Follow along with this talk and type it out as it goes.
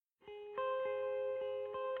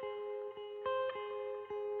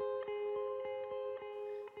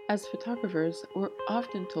As photographers, we're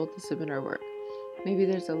often told to submit our work. Maybe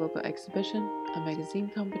there's a local exhibition, a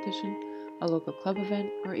magazine competition, a local club event,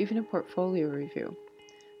 or even a portfolio review.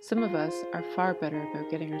 Some of us are far better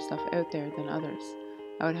about getting our stuff out there than others.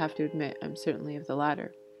 I would have to admit I'm certainly of the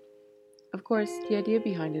latter. Of course, the idea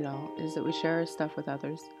behind it all is that we share our stuff with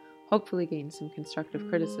others, hopefully gain some constructive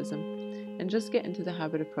criticism, and just get into the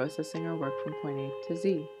habit of processing our work from point A to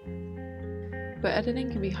Z. But editing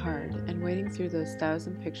can be hard, and wading through those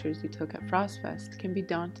 1,000 pictures you took at Frostfest can be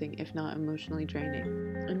daunting if not emotionally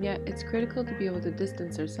draining. And yet, it's critical to be able to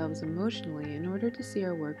distance ourselves emotionally in order to see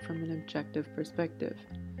our work from an objective perspective.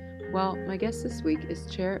 Well, my guest this week is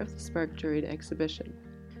chair of the Spark Juried exhibition,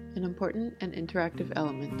 an important and interactive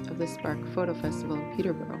element of the Spark Photo Festival in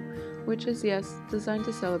Peterborough, which is, yes, designed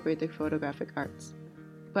to celebrate the photographic arts.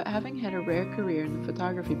 But having had a rare career in the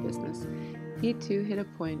photography business, he too hit a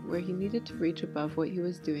point where he needed to reach above what he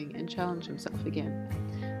was doing and challenge himself again.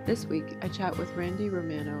 This week, I chat with Randy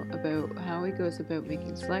Romano about how he goes about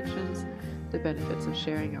making selections, the benefits of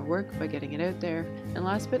sharing our work by getting it out there, and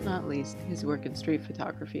last but not least, his work in street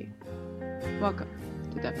photography. Welcome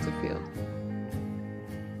to Depths of Field.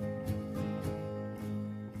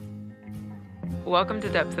 Welcome to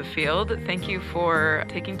Depths of Field. Thank you for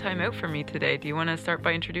taking time out for me today. Do you want to start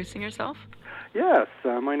by introducing yourself? Yes,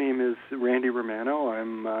 my name is Randy Romano.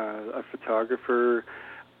 I'm a photographer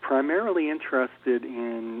primarily interested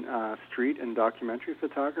in street and documentary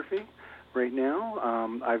photography right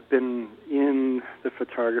now. I've been in the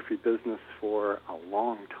photography business for a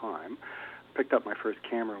long time. I picked up my first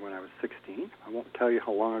camera when I was 16. I won't tell you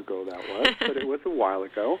how long ago that was, but it was a while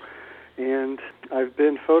ago. And I've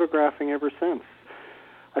been photographing ever since.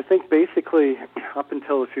 I think basically up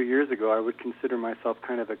until a few years ago, I would consider myself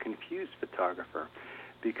kind of a confused photographer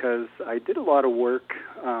because I did a lot of work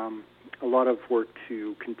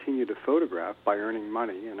to continue to photograph by earning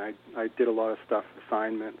money, and I did a lot of stuff,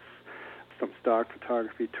 assignments, some stock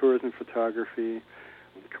photography, tourism photography,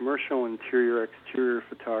 commercial interior, exterior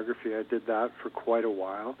photography. I did that for quite a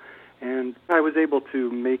while, and I was able to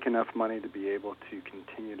make enough money to be able to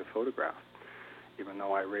continue to photograph, even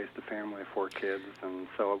though I raised a family of 4 kids, and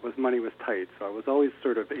so money was tight. So I was always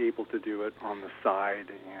sort of able to do it on the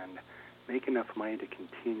side and make enough money to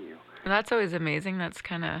continue. That's always amazing. That's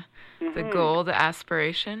kind of the goal, the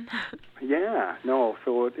aspiration. Yeah, no.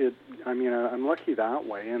 So I'm lucky that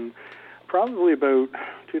way. And probably about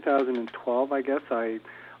 2012, I guess I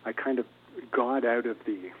kind of got out of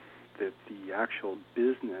the actual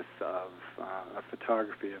business of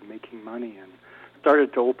photography, of making money, and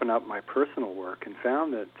started to open up my personal work and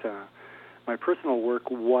found that my personal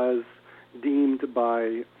work was deemed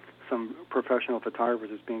by some professional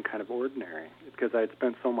photographers as being kind of ordinary because I had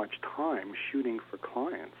spent so much time shooting for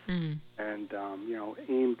clients and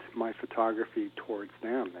aimed my photography towards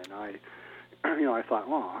them. And I thought,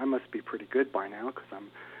 well, I must be pretty good by now because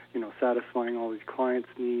I'm, satisfying all these clients'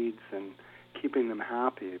 needs and keeping them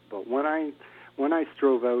happy. But when I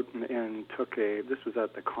strove out and took this was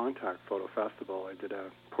at the Contact Photo Festival, I did a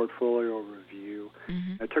portfolio review.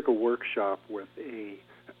 I took a workshop with a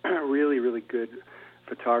really, really good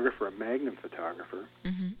photographer, a Magnum photographer.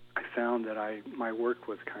 I found that my work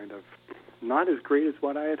was kind of not as great as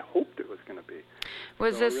what I had hoped it was going to be. I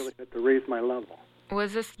really had to raise my level.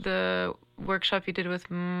 Was this the workshop you did with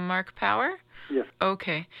Mark Power? Yes.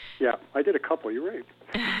 Okay. Yeah, I did a couple, you're right.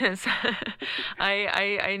 So,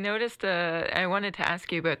 I noticed, I wanted to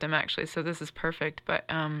ask you about them actually, so this is perfect. But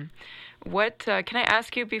what can I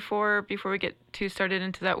ask you before we get too started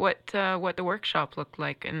into that? What the workshop looked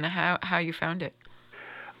like and how you found it?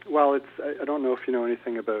 Well, I don't know if you know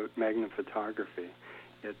anything about Magnum photography.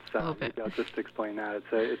 It's a little bit. I'll just explain that.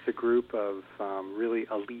 It's a group of really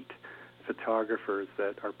elite photographers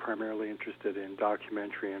that are primarily interested in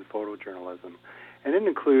documentary and photojournalism, and it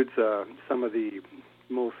includes some of the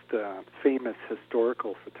most famous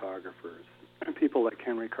historical photographers, people like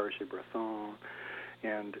Henry Cartier-Bresson,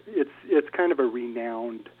 and it's kind of a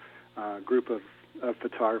renowned group of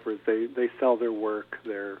photographers. They sell their work.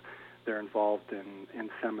 They're involved in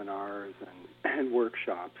seminars and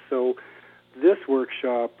workshops. So this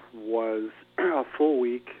workshop was a full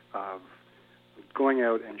week of going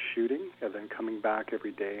out and shooting, and then coming back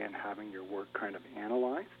every day and having your work kind of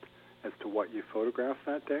analyzed as to what you photographed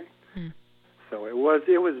that day. So it was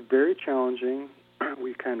very challenging.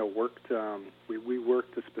 We kind of worked we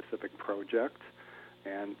worked a specific project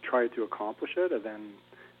and tried to accomplish it, and then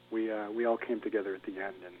we all came together at the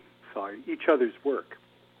end and saw each other's work.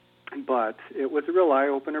 But it was a real eye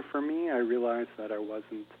opener for me. I realized that I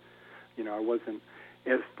wasn't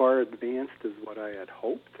as far advanced as what I had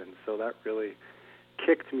hoped, and so that really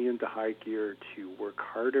kicked me into high gear to work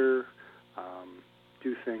harder,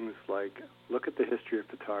 do things like look at the history of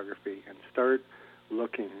photography and start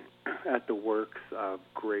looking at the works of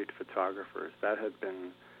great photographers. That had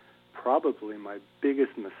been probably my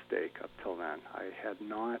biggest mistake up till then. I had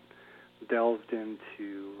not delved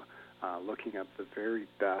into looking at the very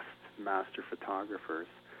best master photographers.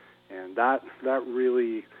 And that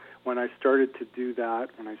really, when I started to do that,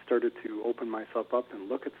 when I started to open myself up and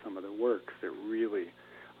look at some of the works, it really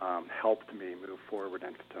helped me move forward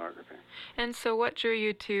in photography. And so what drew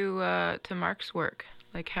you to Mark's work?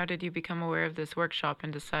 Like, how did you become aware of this workshop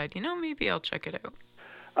and decide, maybe I'll check it out?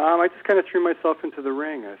 I just kind of threw myself into the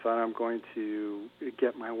ring. I thought I'm going to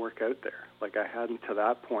get my work out there. Like I hadn't, to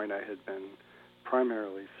that point, I had been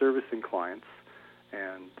primarily servicing clients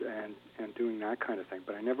and doing that kind of thing.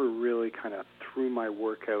 But I never really kind of threw my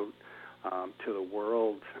work out to the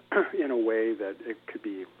world in a way that it could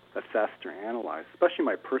be assessed or analyzed, especially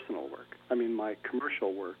my personal work. I mean, my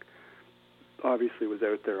commercial work obviously was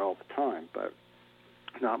out there all the time, but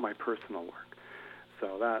not my personal work.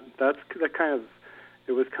 So that kind of,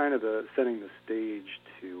 it was kind of setting the stage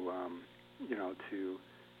to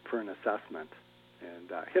for an assessment,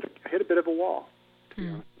 and hit a bit of a wall. To be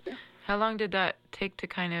honest. Yeah. How long did that take to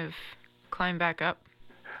kind of climb back up?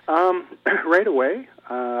 Right away.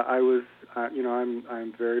 I was,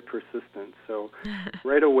 I'm very persistent. So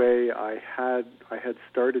right away, I had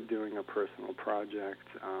started doing a personal project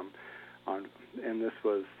and this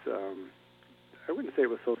was. I wouldn't say it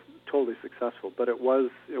was so totally successful, but it was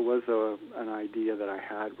an idea that I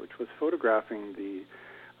had, which was photographing the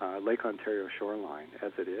Lake Ontario shoreline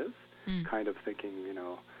as it is, kind of thinking,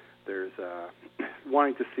 there's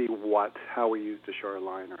wanting to see how we used the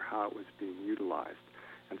shoreline or how it was being utilized.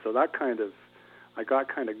 And so that I got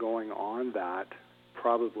kind of going on that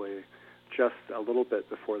probably just a little bit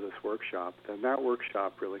before this workshop. Then that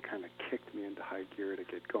workshop really kind of kicked me into high gear to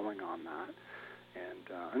get going on that.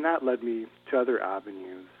 And that led me to other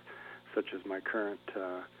avenues, such as my current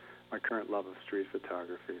love of street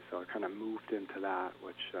photography. So I kind of moved into that,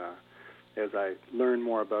 which as I learned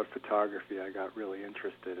more about photography, I got really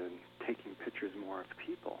interested in taking pictures more of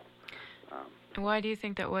people. Why do you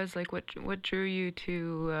think that was? Like, what drew you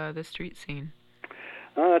to the street scene?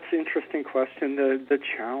 That's an interesting question. The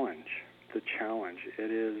challenge.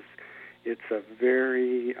 It's a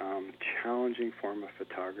very challenging form of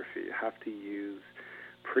photography. You have to use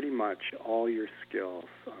pretty much all your skills.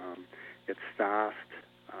 It's fast.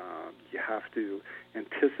 You have to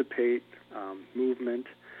anticipate movement.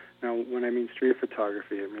 Now, when I mean street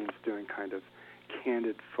photography, it means doing kind of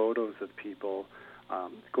candid photos of people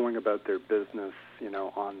going about their business,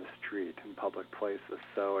 on the street in public places.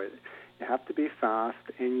 So you have to be fast,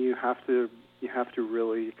 and you have to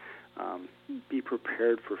really be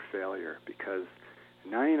prepared for failure, because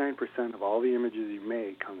 99% of all the images you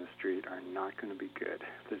make on the street are not going to be good.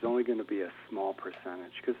 There's only going to be a small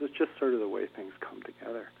percentage, because it's just sort of the way things come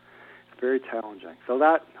together. It's very challenging. So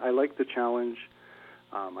that, I like the challenge.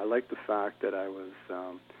 I like the fact that I was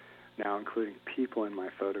now including people in my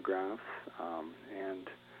photographs, and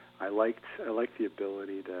I liked the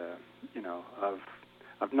ability to,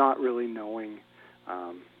 of not really knowing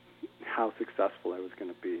how successful I was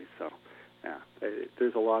going to be. So, yeah,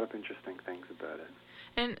 there's a lot of interesting things about it.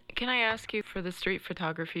 And can I ask you for the street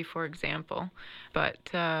photography, for example, but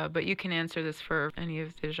you can answer this for any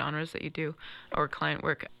of the genres that you do or client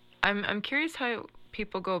work. I'm curious how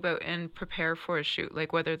people go about and prepare for a shoot,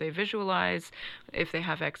 like whether they visualize, if they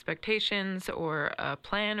have expectations or a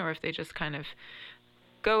plan, or if they just kind of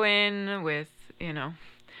go in with,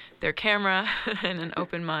 their camera and an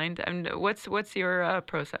open mind. What's your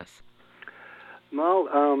process? Well,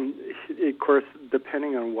 of course,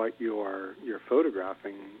 depending on what you're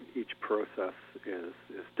photographing, each process is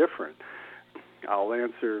different. I'll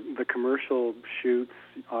answer the commercial shoots.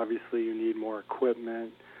 Obviously, you need more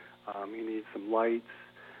equipment. You need some lights.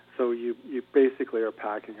 So you basically are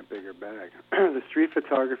packing a bigger bag. The street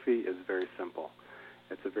photography is very simple.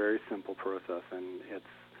 It's a very simple process, and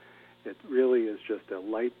it really is just a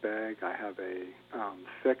light bag. I have a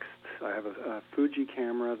Fuji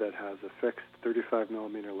camera that has a fixed 35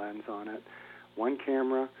 millimeter lens on it. One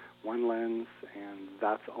camera, one lens, and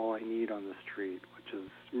that's all I need on the street, which is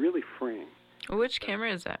really freeing. Which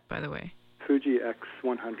camera is that, by the way? Fuji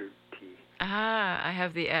X100T. Ah, I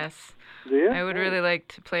have the S. Yeah? I would really like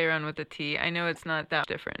to play around with the T. I know it's not that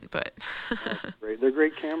different, but... That's great. They're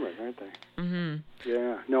great cameras, aren't they? Mm-hmm.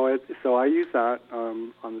 Yeah. No, so I use that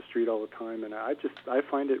on the street all the time, and I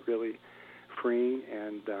find it really freeing,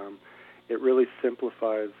 and it really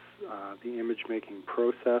simplifies the image-making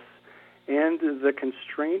process, And the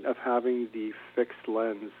constraint of having the fixed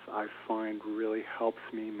lens, I find, really helps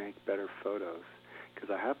me make better photos because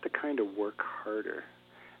I have to kind of work harder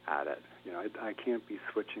at it. You know, I can't be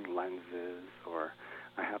switching lenses, or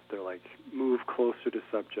I have to like move closer to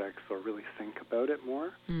subjects or really think about it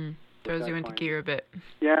more. Throws you into gear a bit.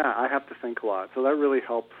 Yeah, I have to think a lot. So that really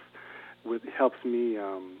helps me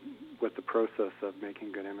with the process of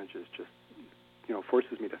making good images. Just, you know,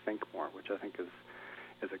 forces me to think more, which I think is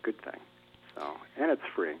a good thing. So, and it's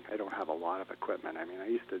free. I don't have a lot of equipment. I mean, I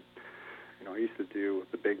used to do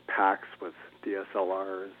the big packs with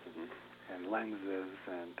DSLRs and lenses,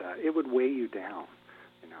 and it would weigh you down,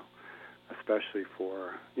 you know, especially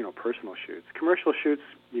for, you know, personal shoots. Commercial shoots,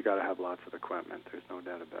 you got to have lots of equipment. There's no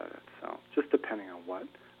doubt about it. So, just depending on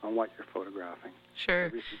what you're photographing. Sure.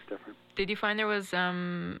 Everything's different. Did you find there was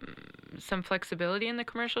some flexibility in the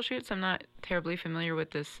commercial shoots? I'm not terribly familiar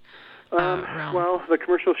with this realm. Well, the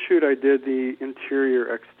commercial shoot, I did the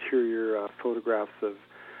interior, exterior photographs of,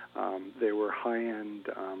 they were high-end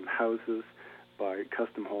houses by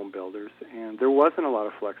custom home builders, and there wasn't a lot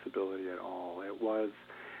of flexibility at all. It was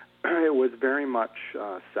very much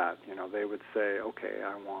set. You know, they would say, okay,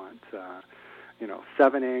 I want,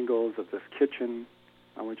 7 angles of this kitchen.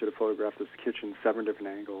 I want you to photograph this kitchen 7 different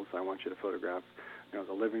angles. I want you to photograph, you know,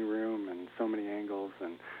 the living room and so many angles,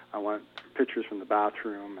 and I want pictures from the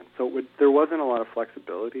bathroom. And so there wasn't a lot of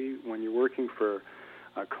flexibility. When you're working for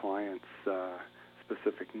a client's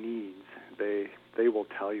specific needs, they will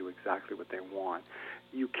tell you exactly what they want.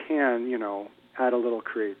 You can, you know, add a little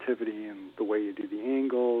creativity in the way you do the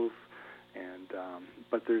angles, and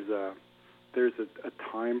but there's a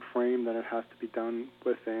time frame that it has to be done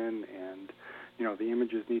within, and you know, the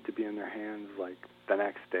images need to be in their hands like the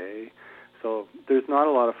next day. So there's not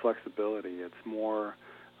a lot of flexibility. It's more,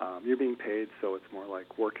 you're being paid, so it's more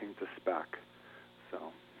like working to spec.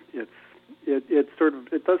 So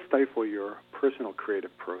it does stifle your personal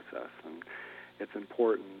creative process, and it's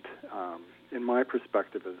important, in my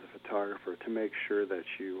perspective as a photographer, to make sure that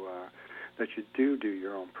you do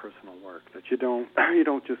your own personal work, that you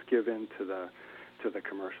don't just give in to the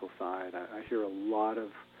commercial side. I hear a lot of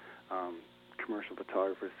commercial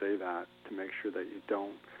photographers say that, to make sure that you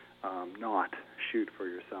don't not shoot for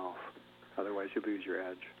yourself. Otherwise, you lose your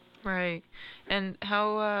edge. Right. And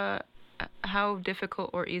how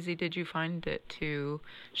difficult or easy did you find it to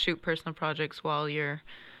shoot personal projects while you're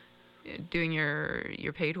doing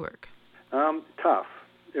your paid work? Tough.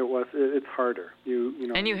 It was. It's harder. You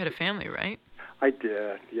know. And you had a family, right? I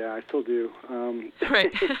did. Yeah, I still do.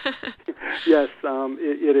 Right. Yes.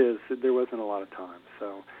 It is. There wasn't a lot of time.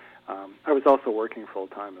 So. I was also working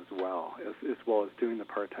full-time as well as doing the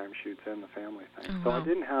part-time shoots and the family thing. Oh, so wow. I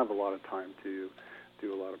didn't have a lot of time to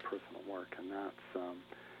do a lot of personal work, and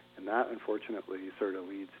that unfortunately sort of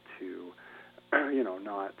leads to,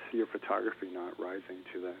 not your photography not rising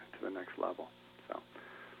to the next level. So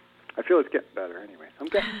I feel it's getting better anyway. I'm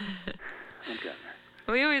getting there.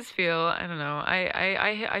 We always feel, I don't know,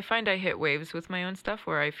 I find I hit waves with my own stuff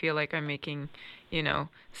where I feel like I'm making,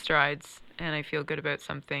 strides, and I feel good about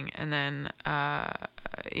something, and then,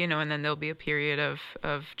 and then there'll be a period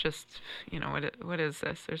of just, what is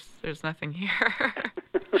this? There's nothing here.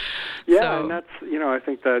 Yeah, so, and that's, I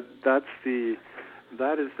think that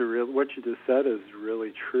is the real, what you just said is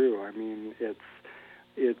really true. I mean,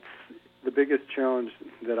 it's the biggest challenge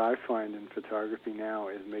that I find in photography now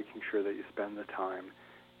is making sure that you spend the time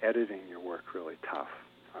editing your work really tough,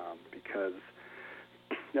 because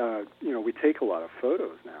we take a lot of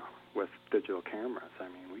photos now with digital cameras. I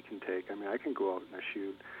mean, I can go out and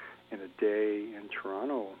shoot in a day in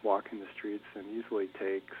Toronto, walking the streets, and easily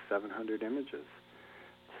take 700 images.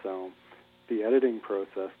 So the editing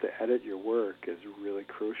process to edit your work is really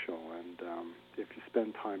crucial, and if you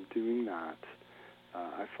spend time doing that,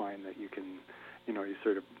 I find that you can, you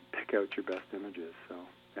sort of pick out your best images. So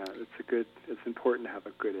it's important to have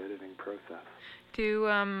a good editing process.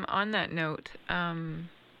 On that note,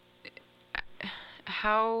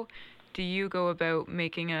 how do you go about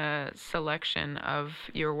making a selection of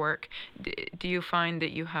your work? Do you find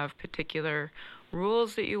that you have particular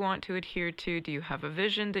rules that you want to adhere to? Do you have a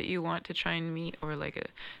vision that you want to try and meet, or like a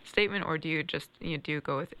statement, or do you just do you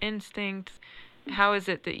go with instinct? How is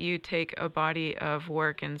it that you take a body of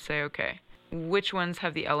work and say, okay, which ones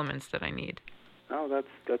have the elements that I need? Oh, that's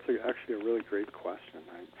actually a really great question.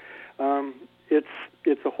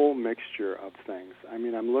 It's a whole mixture of things. I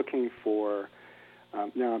mean, I'm looking for.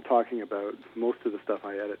 Now I'm talking about most of the stuff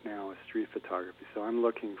I edit now is street photography. So I'm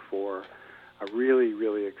looking for a really,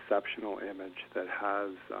 really exceptional image that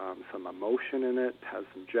has some emotion in it, has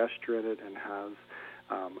some gesture in it, and has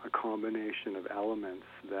a combination of elements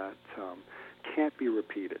that can't be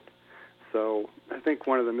repeated. So I think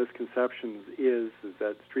one of the misconceptions is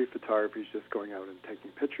that street photography is just going out and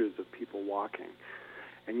taking pictures of people walking.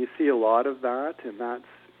 And you see a lot of that, and that's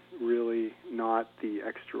really not the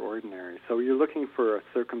extraordinary. So you're looking for a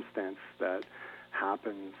circumstance that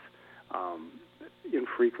happens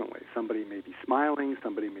infrequently. Somebody may be smiling,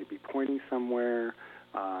 somebody may be pointing somewhere.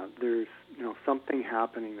 There's something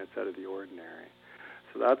happening that's out of the ordinary.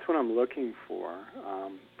 So that's what I'm looking for.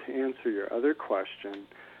 To answer your other question,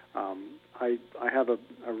 I have a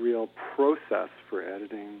real process for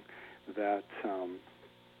editing that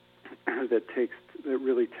that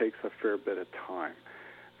really takes a fair bit of time.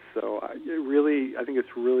 So I think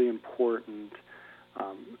it's really important,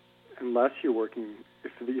 unless you're working,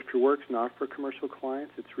 if your work's not for commercial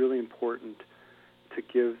clients, it's really important to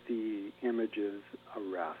give the images a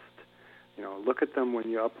rest. Look at them when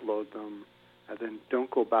you upload them, and then don't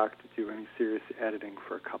go back to do any serious editing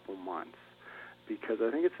for a couple months, because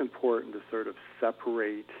I think it's important to sort of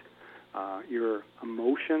separate your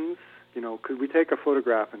emotions. Could we take a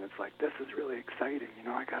photograph and it's like, this is really exciting,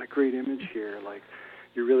 I got a great image here, like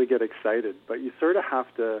you really get excited, but you sort of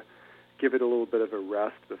have to give it a little bit of a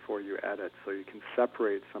rest before you edit, so you can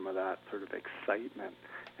separate some of that sort of excitement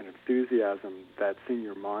and enthusiasm that's in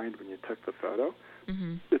your mind when you took the photo.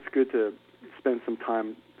 Mm-hmm. It's good to spend some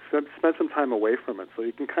time away from it, so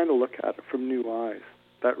you can kind of look at it from new eyes.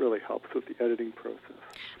 That really helps with the editing process.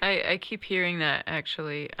 I keep hearing that,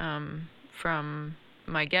 actually, from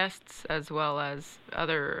my guests as well as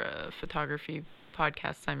other photography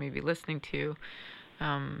podcasts I may be listening to.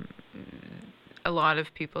 A lot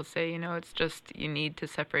of people say, it's just you need to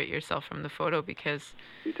separate yourself from the photo because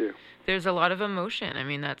you do. There's a lot of emotion. I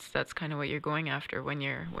mean, that's kind of what you're going after when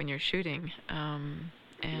you're shooting. And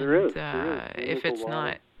there is. If it's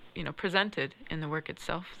not presented in the work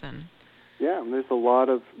itself, then and there's a lot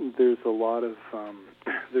of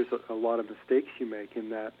mistakes you make in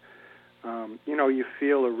that. You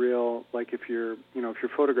feel a real, like if you're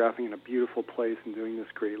photographing in a beautiful place and doing this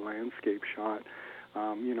great landscape shot,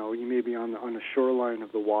 you may be on the shoreline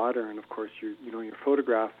of the water, and of course you're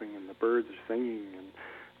photographing, and the birds are singing,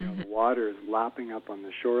 and the water is lapping up on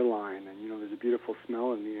the shoreline, and there's a beautiful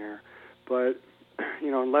smell in the air. But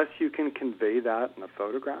unless you can convey that in a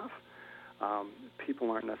photograph,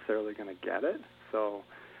 people aren't necessarily going to get it. So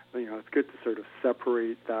it's good to sort of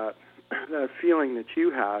separate that feeling that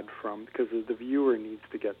you had from, because the viewer needs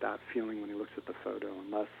to get that feeling when he looks at the photo.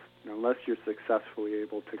 Unless you're successfully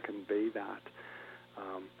able to convey that,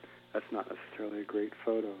 that's not necessarily a great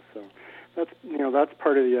photo. So that's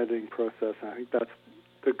part of the editing process. And I think that's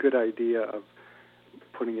the good idea of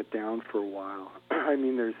putting it down for a while. I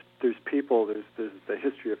mean, there's people. There's the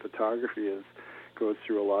history of photography goes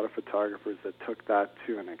through a lot of photographers that took that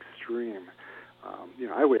to an extreme.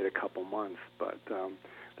 I waited a couple months, but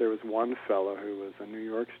there was one fellow who was a New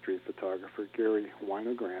York street photographer, Gary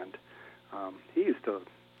Winogrand. He used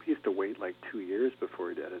to wait like 2 years before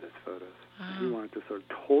he'd edit his photos. Wow. He wanted to sort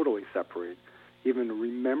of totally separate, even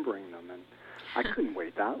remembering them, and I couldn't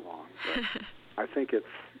wait that long. But I think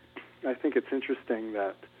it's interesting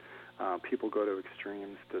that people go to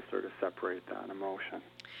extremes to sort of separate that emotion.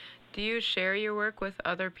 Do you share your work with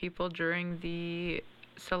other people during the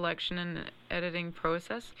selection and editing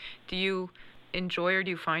process? Do you enjoy, or do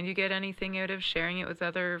you find you get anything out of sharing it with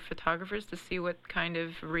other photographers to see what kind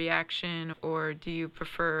of reaction, or do you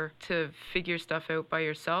prefer to figure stuff out by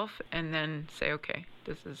yourself and then say, okay,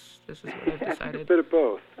 this is what I've decided? I think a bit of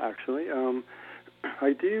both, actually.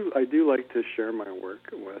 I do like to share my work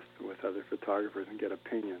with other photographers and get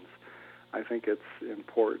opinions. I think it's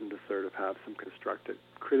important to sort of have some constructive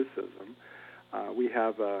criticism. We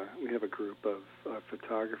have a group of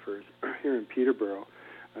photographers here in Peterborough.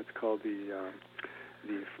 It's called the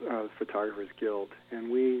Photographers Guild, and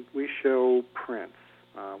we show prints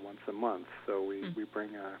once a month. So we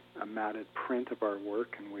bring a matted print of our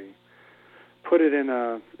work, and we put it in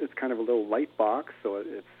it's kind of a little light box, so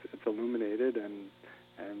it's illuminated,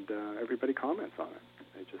 and everybody comments on it.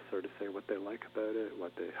 They just sort of say what they like about it,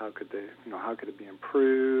 how could it be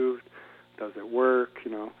improved. Does it work?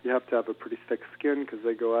 You have to have a pretty thick skin because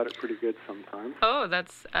they go at it pretty good sometimes. Oh,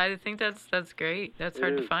 I think that's great. That's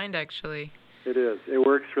hard to find, actually. It is. It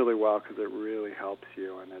works really well because it really helps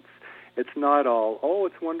you, and it's not all, oh,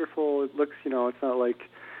 it's wonderful. It looks,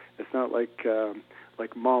 it's not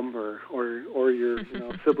like mom or your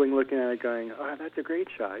sibling looking at it going, oh, that's a great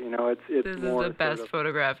shot. It's this is the best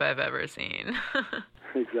photograph I've ever seen.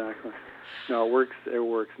 Exactly. No, it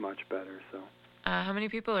works much better. So. How many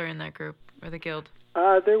people are in that group or the guild?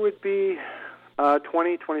 There would be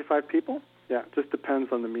 20, 25 people. Yeah, it just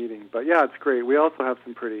depends on the meeting. But yeah, it's great. We also have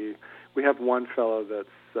we have one fellow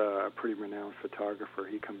that's a pretty renowned photographer.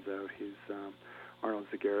 He comes out. He's Arnold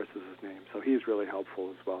Zagaris is his name. So he's really helpful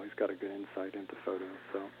as well. He's got a good insight into photos.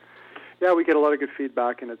 So yeah, we get a lot of good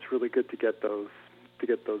feedback, and it's really good to get those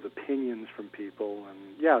opinions from people. And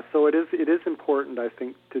yeah, so it is important, I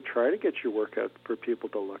think, to try to get your work out for people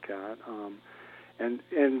to look at,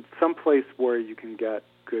 and some place where you can get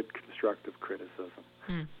good constructive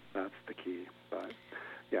criticism. That's the key. But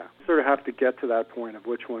yeah, you sort of have to get to that point of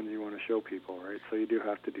which ones you want to show people, right? So you do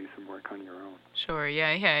have to do some work on your own. Sure,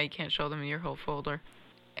 yeah, you can't show them your whole folder.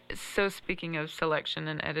 So speaking of selection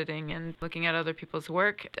and editing and looking at other people's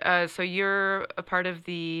work, so you're a part of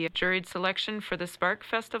the juried selection for the Spark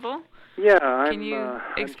Festival? Yeah, Can you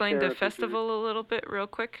explain the festival a little bit real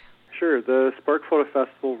quick? Sure. The Spark Photo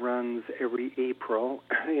Festival runs every April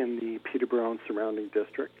in the Peterborough and surrounding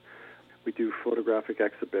district. We do photographic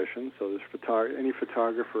exhibitions, so any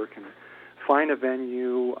photographer can find a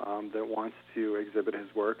venue that wants to exhibit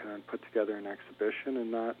his work and then put together an exhibition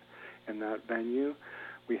in that venue.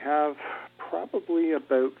 We have probably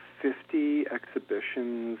about 50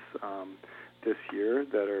 exhibitions this year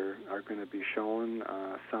that are going to be shown,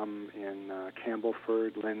 some in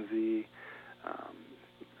Campbellford, Lindsay,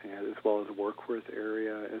 as well as Warkworth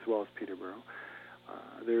area, as well as Peterborough.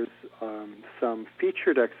 There's some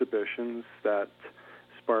featured exhibitions that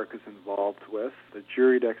Spark is involved with. The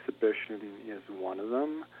Juried exhibition is one of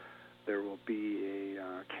them. There will be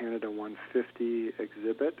a Canada 150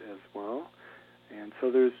 exhibit as well. And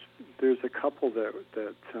so there's a couple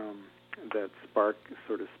that Spark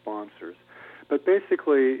sort of sponsors. But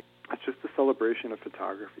basically, it's just a celebration of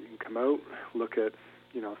photography. You can come out, look at,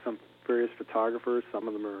 some various photographers. Some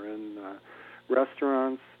of them are in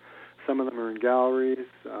restaurants. Some of them are in galleries.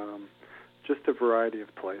 Just a variety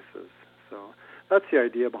of places. So that's the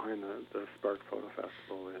idea behind the Spark Photo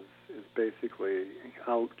Festival is basically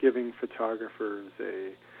out giving photographers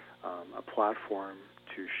a platform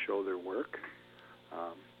to show their work.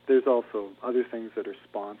 There's also other things that are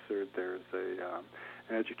sponsored. There's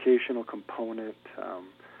an educational component.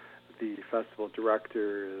 The festival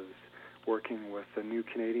director is working with the New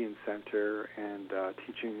Canadian Centre and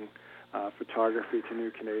teaching photography to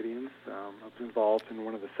new Canadians. I was involved in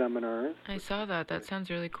one of the seminars. I saw that. That sounds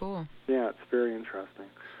really cool. Yeah, it's very interesting.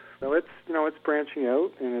 So it's branching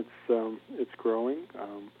out and it's growing.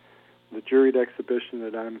 The juried exhibition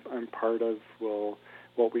that I'm part of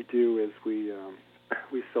what we do is we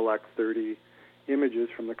select 30 images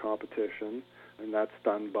from the competition, and that's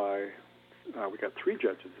done by we got 3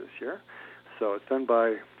 judges this year. So it's done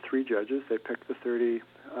by 3 judges. They pick the 30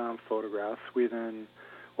 photographs.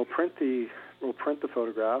 We'll print the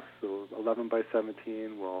photographs, so 11 by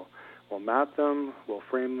 17. We'll mat them, we'll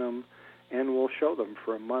frame them, and we'll show them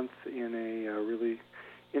for a month in a really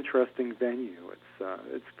interesting venue.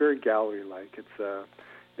 It's very gallery-like.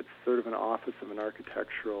 It's sort of an office of an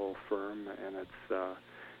architectural firm, and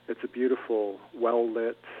it's a beautiful,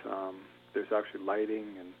 well-lit. There's actually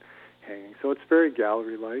lighting and hanging, so it's very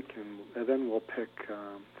gallery-like. And then we'll pick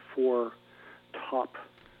 4 top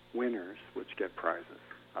winners, which get prizes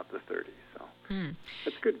of the 30. So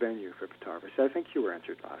it's a good venue for photographers. I think you were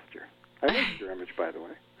entered last year. I liked your image, by the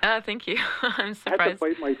way. Thank you. I'm surprised. I have to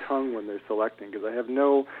bite my tongue when they're selecting because I have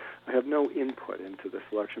no input into the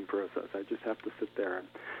selection process. I just have to sit there and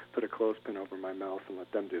put a clothespin over my mouth and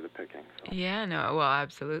let them do the picking. So. Yeah, no, well,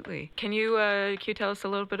 absolutely. Can you tell us a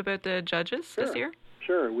little bit about the judges this year?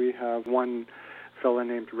 Sure. We have one fellow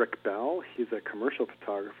named Rick Bell. He's a commercial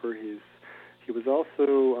photographer. He was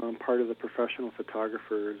also part of the Professional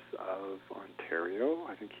Photographers of Ontario.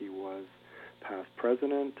 I think he was past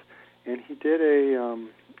president. And he did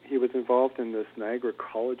he was involved in this Niagara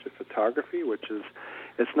College of Photography,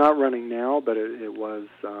 it's not running now, but it was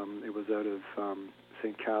out of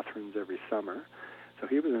St. Catharines every summer. So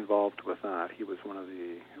he was involved with that. He was one of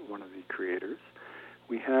the creators.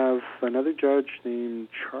 We have another judge named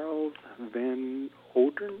Charles Van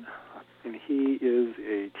Odren, and he is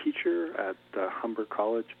a teacher at the Humber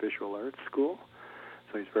College Visual Arts School.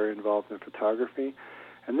 So he's very involved in photography.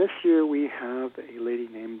 And this year we have a lady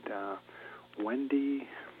named Wendy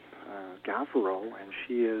Gavreau, and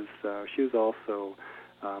she is also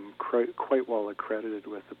quite well accredited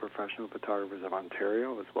with the Professional Photographers of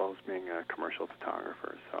Ontario, as well as being a commercial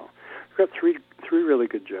photographer. So we've got three really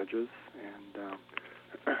good judges, and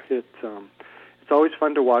it's always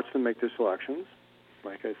fun to watch them make their selections.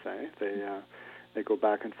 Like I say, they go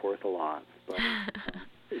back and forth a lot, but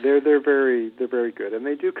they're very good, and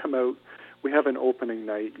they do come out. We have an opening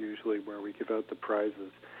night usually where we give out the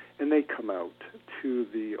prizes, and they come out to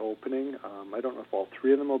the opening. I don't know if all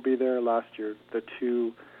three of them will be there. Last year, the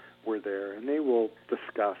two were there, and they will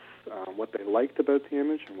discuss what they liked about the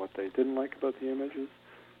image and what they didn't like about the images.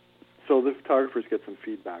 So the photographers get some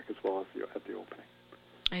feedback as well as at the opening.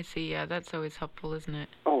 I see. Yeah, that's always helpful, isn't it?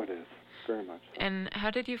 Oh, it is. Very much so. And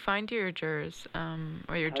how did you find your jurors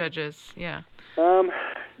or your judges? Yeah.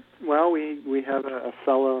 Well, we have a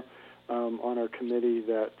fellow on our committee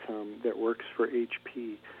that works for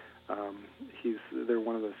HP. They're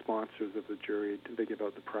one of the sponsors of the Juried. They give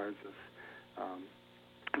out the prizes.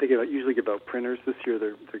 They usually give out printers. This year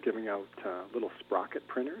they're giving out little sprocket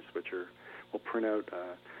printers, which will print out.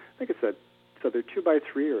 I think it's either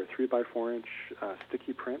 2x3 or a 3x4 inch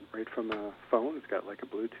sticky print right from the phone. It's got like a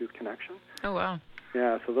Bluetooth connection. Oh wow.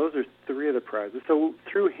 Yeah, so those are three of the prizes. So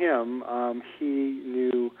through him, he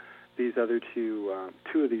knew these other two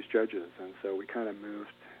of these judges, and so we kind of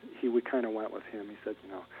moved. We kind of went with him. He said,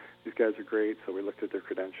 these guys are great. So we looked at their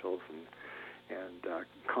credentials and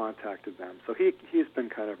contacted them. So he's been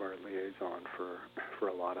kind of our liaison for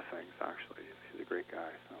a lot of things. Actually, he's a great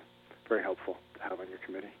guy. So very helpful to have on your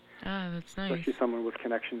committee. Ah, that's nice. Especially someone with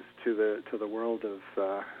connections to the world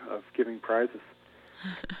of giving prizes.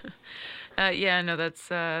 Yeah, no,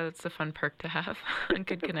 that's a fun perk to have. A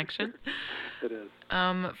good connection. It is.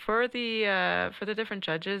 For the different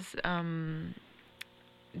judges,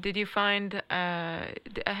 did you find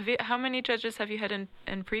how many judges have you had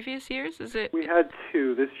in previous years? We had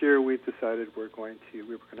two. This year we decided we were going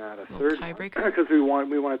to add a third tiebreaker because we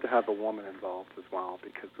wanted to have a woman involved as well,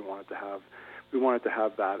 because we wanted to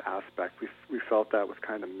have that aspect. We felt that was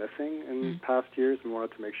kind of missing in past years. We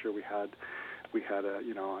wanted to make sure we had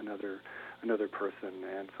another person,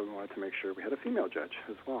 and so we wanted to make sure we had a female judge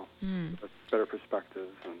as well. With better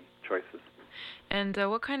perspectives and choices. And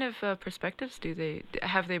what kind of perspectives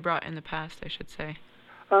have they brought in the past, I should say?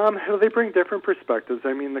 They bring different perspectives.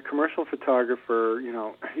 I mean, the commercial photographer,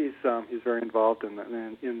 he's very involved in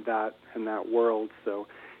that world, so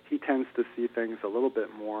he tends to see things a little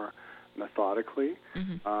bit more methodically.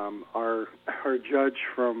 Our judge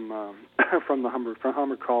from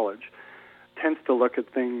Humber College tends to look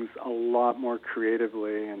at things a lot more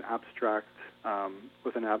creatively and abstract,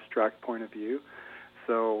 with an abstract point of view.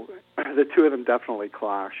 So the two of them definitely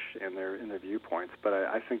clash in their viewpoints, but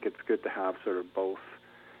I think it's good to have sort of both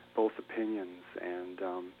opinions, and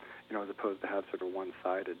as opposed to have sort of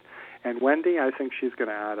one-sided. And Wendy, I think she's going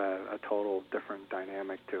to add a total different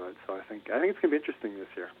dynamic to it. So I think it's going to be interesting this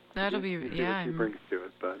year. That'll be what she brings to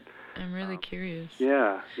it, but I'm really curious.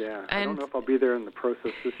 Yeah. I don't know if I'll be there in the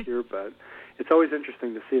process this year, but it's always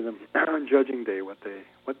interesting to see them on judging day what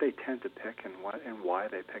they tend to pick and why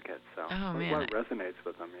they pick it. So what resonates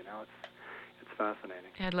with them, it's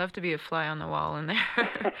fascinating. I'd love to be a fly on the wall in there.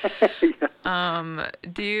 Yeah.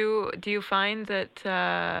 Do you find that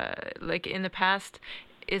like in the past,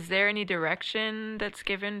 is there any direction that's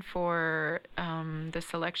given for the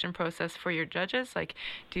selection process for your judges? Like,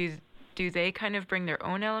 do they kind of bring their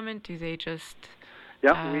own element? Do they just we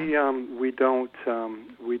don't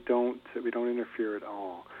interfere at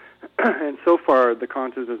all. And so far, the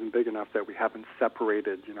contest isn't big enough that we haven't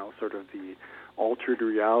separated, sort of the altered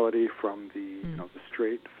reality from the the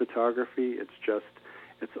straight photography.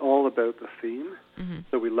 It's all about the theme.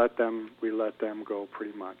 So we let them go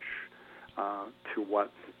pretty much to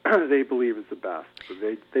what they believe is the best. So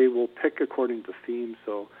they will pick according to theme.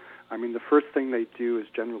 So I mean, the first thing they do is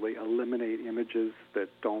generally eliminate images that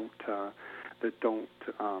don't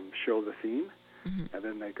show the theme, and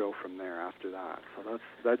then they go from there after that. So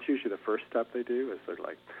that's usually the first step they do. Is they're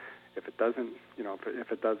like, if it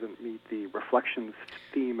doesn't meet the reflections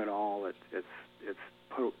theme at all, it's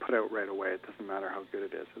put out right away. It doesn't matter how good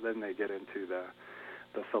it is. So then they get into the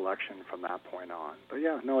selection from that point on. But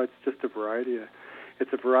it's just a variety.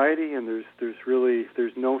 It's a variety, and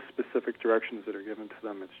there's no specific directions that are given to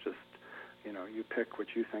them. It's just you pick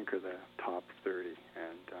what you think are the top 30,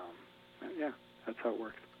 and that's how it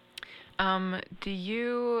works. Do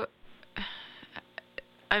you?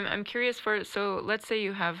 I'm curious so let's say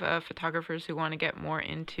you have photographers who want to get more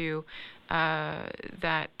into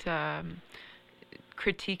that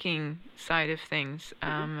critiquing side of things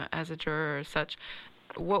as a juror or such.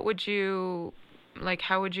 What would you like?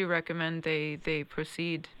 How would you recommend they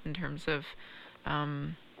proceed in terms of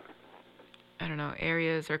I don't know,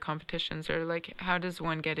 areas or competitions, or like how does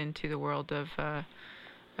one get into the world of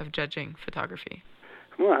judging photography?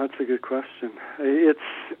 Well, that's a good question.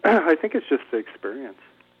 I think it's just the experience,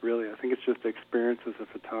 really. I think it's just the experience as a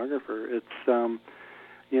photographer. It's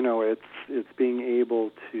it's being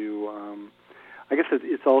able to. I guess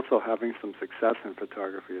it's also having some success in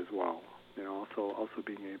photography as well. Also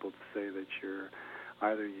being able to say that you're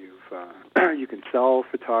either you can sell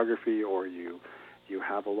photography or you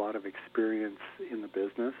have a lot of experience in the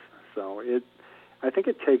business. So I think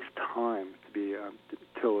it takes time to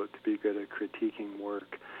be good at critiquing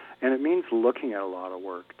work, and it means looking at a lot of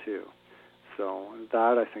work too. So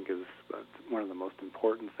that, I think, is one of the most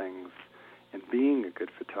important things in being a good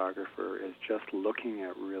photographer, is just looking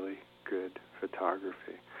at really good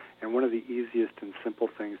photography. And one of the easiest and simple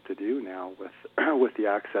things to do now with the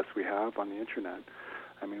access we have on the internet,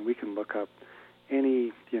 I mean, we can look up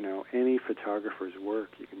any photographer's work.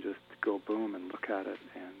 You can just go boom and look at it,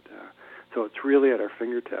 and so it's really at our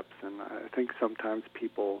fingertips. And I think sometimes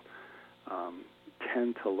people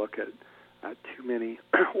tend to look at too many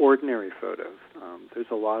ordinary photos.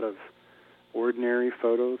 There's a lot of ordinary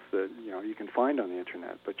photos that you can find on the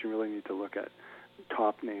internet, but you really need to look at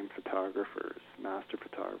top name photographers, master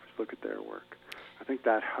photographers. Look at their work. I think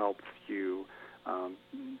that helps you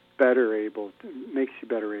makes you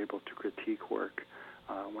better able to critique work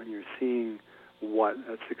when you're seeing what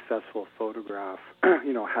a successful photograph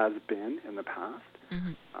has been in the past.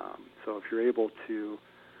 Mm-hmm. So if you're able to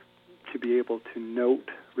be able to note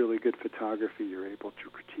really good photography, you're able to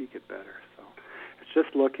critique it better. So it's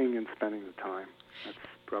just looking and spending the time. That's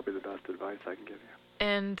probably the best advice I can give you.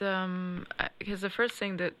 And because the first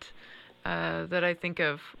thing that I think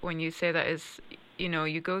of when you say that is,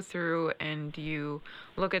 you go through and you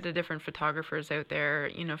look at the different photographers out there,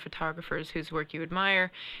 photographers whose work you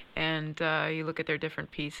admire, and you look at their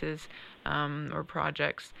different pieces or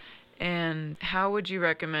projects. And how would you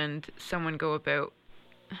recommend someone go about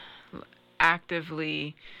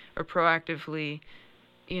actively or proactively,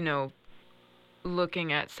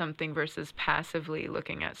 looking at something versus passively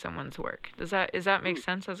looking at someone's work? Does that make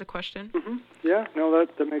sense as a question? Mm-hmm. Yeah, no,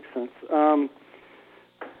 that makes sense.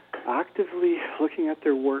 Actively looking at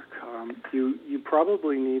their work, you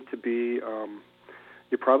probably need to be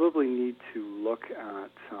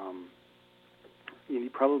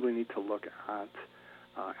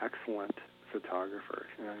excellent photographers,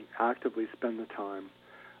 and actively spend the time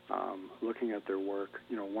looking at their work,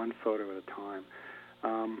 one photo at a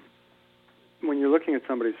time. When you're looking at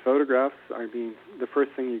somebody's photographs, I mean, the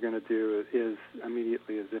first thing you're going to do is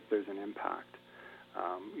immediately is if there's an impact.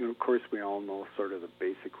 Of course, we all know sort of the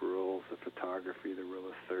basic rules of photography, the rule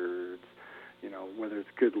of thirds, whether it's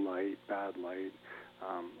good light, bad light,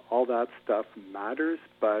 all that stuff matters,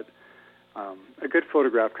 but a good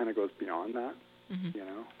photograph kind of goes beyond that. Mm-hmm.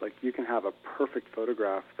 Like you can have a perfect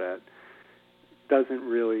photograph that doesn't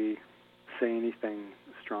really say anything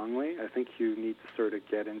strongly. I think you need to sort of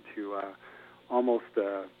get into almost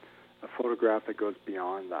a photograph that goes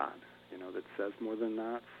beyond that, that says more than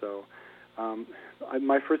that. So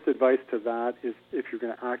my first advice to that is, if you're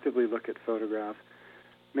going to actively look at photographs,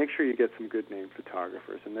 make sure you get some good name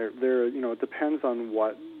photographers. And they're it depends on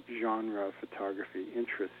what genre of photography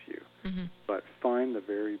interests you. Mm-hmm. But find the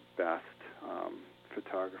very best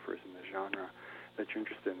photographers in the genre that you're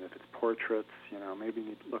interested in. If it's portraits, maybe you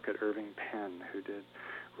need to look at Irving Penn, who did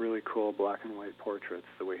really cool black and white portraits.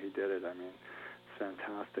 The way he did it, I mean, it's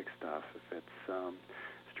fantastic stuff. If it's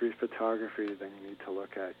street photography, then you need to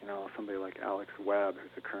look at somebody like Alex Webb,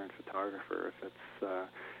 who's a current photographer. If it's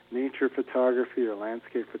nature photography or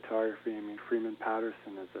landscape photography, I mean, Freeman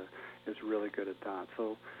Patterson is really good at that.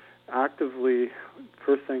 So actively,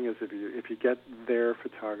 first thing is if you get their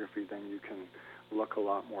photography, then you can look a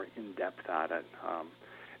lot more in depth at it.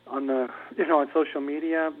 On social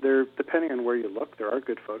media, depending on where you look, there are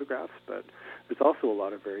good photographs, but there's also a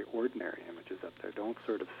lot of very ordinary images up there. Don't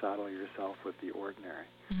sort of saddle yourself with the ordinary.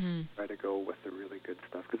 Mm-hmm. Try to go with the really good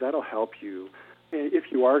stuff, because that'll help you.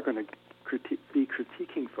 If you are going to be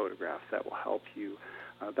critiquing photographs, that will help you.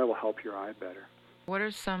 That will help your eye better. What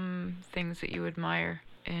are some things that you admire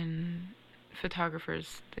in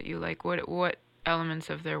photographers that you like? What elements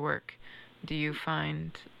of their work do you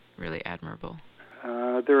find really admirable?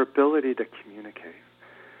 Their ability to communicate.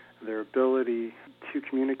 Their ability to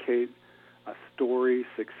communicate a story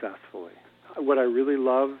successfully. What I really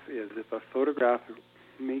love is if a photograph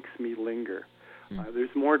makes me linger.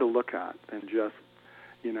 There's more to look at than just,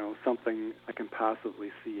 something I can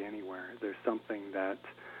passively see anywhere. There's something that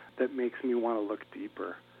makes me want to look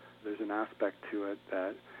deeper. There's an aspect to it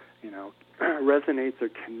that, resonates or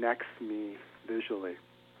connects me visually.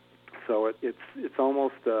 So it's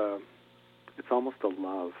almost a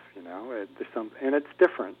love, and it's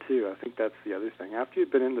different too. I think that's the other thing. After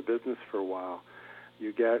you've been in the business for a while,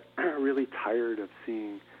 you get really tired of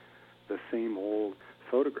seeing the same old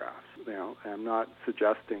photographs. I'm not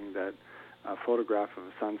suggesting that a photograph of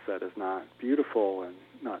a sunset is not beautiful and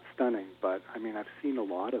not stunning, but I mean, I've seen a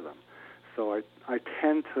lot of them. So I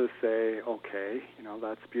tend to say, okay,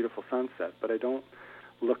 that's a beautiful sunset, but I don't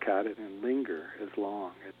look at it and linger as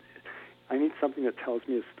long. I need something that tells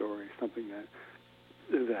me a story, something that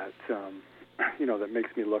that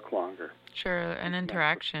makes me look longer. Sure, an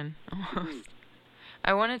interaction almost.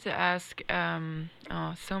 I wanted to ask,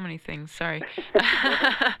 so many things. Sorry.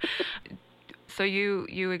 So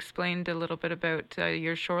you explained a little bit about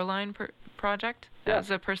your shoreline project. That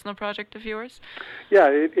was a personal project of yours? Yeah,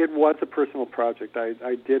 it was a personal project.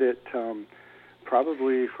 I did it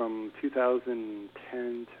probably from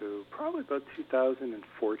 2010 to probably about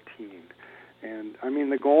 2014. And, I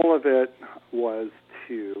mean, the goal of it was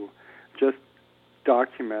to just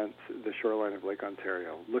document the shoreline of Lake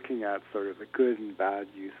Ontario, looking at sort of the good and bad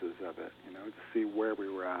uses of it, to see where we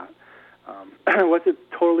were at. Was it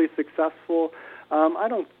totally successful? I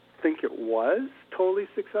don't think it was totally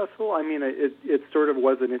successful. I mean, it sort of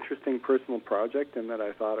was an interesting personal project in that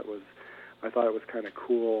I thought it was kind of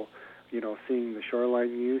cool, seeing the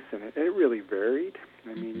shoreline use, and it really varied.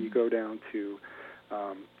 I mean, you go down to,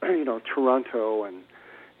 Toronto and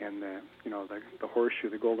the horseshoe,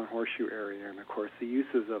 the Golden Horseshoe area, and of course the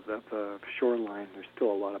uses of the shoreline. There's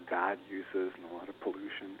still a lot of bad uses and a lot of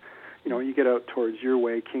pollution. You get out towards your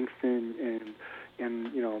way, Kingston,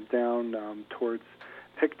 and down towards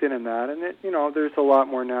Picton and that, and there's a lot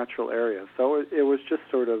more natural areas. So it was just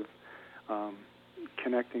sort of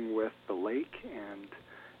connecting with the lake and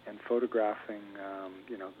photographing,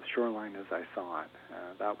 the shoreline as I saw it.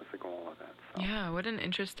 That was the goal of it. So. Yeah, what an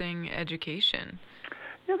interesting education.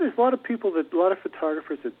 Yeah, there's a lot of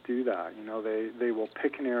photographers that do that. They will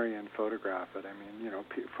pick an area and photograph it. I mean,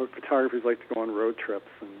 photographers like to go on road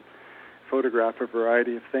trips and photograph a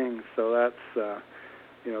variety of things. So that's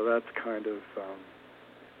kind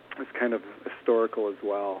of historical as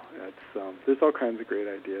well. There's all kinds of great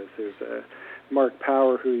ideas. There's Mark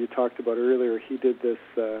Power, who you talked about earlier. He did this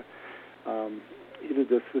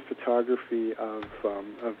photography of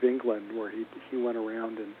England, where he went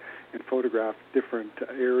around and photographed different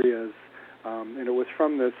areas, and it was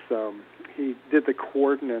from this. He did the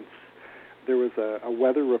coordinates. There was a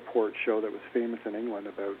weather report show that was famous in England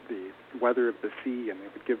about the weather of the sea, and they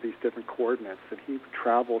would give these different coordinates, and he would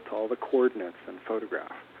travel to all the coordinates and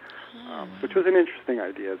photograph, which was an interesting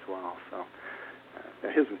idea as well. So.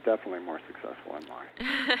 His was definitely more successful than mine.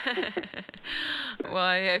 Well,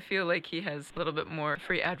 I feel like he has a little bit more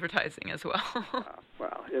free advertising as well.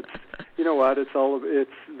 Well, it's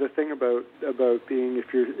it's the thing about being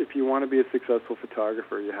if you want to be a successful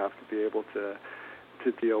photographer, you have to be able to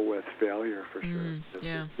deal with failure for sure.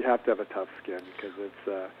 Yeah. You have to have a tough skin because it's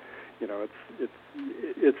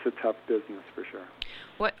a tough business for sure.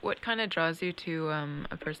 What kind of draws you to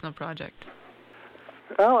a personal project?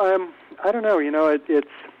 Well, I don't know.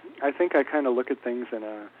 It's. I think I kind of look at things in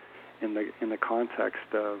the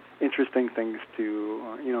context of interesting things to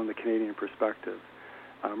in the Canadian perspective.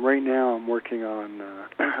 Right now, I'm working on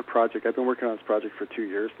a project. I've been working on this project for 2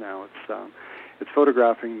 years now. It's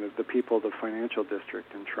photographing the people of the financial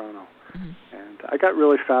district in Toronto, and I got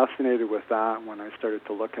really fascinated with that when I started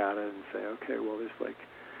to look at it and say, okay, well, there's like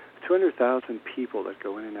 200,000 people that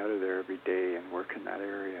go in and out of there every day and work in that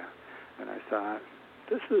area, and I thought,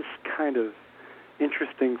 this is kind of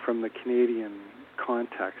interesting from the Canadian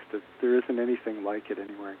context. That there isn't anything like it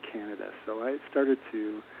anywhere in Canada. So I started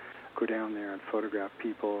to go down there and photograph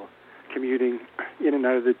people commuting in and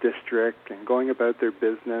out of the district and going about their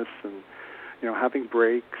business and having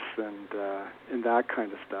breaks and that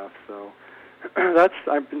kind of stuff. So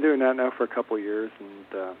I've been doing that now for a couple of years, and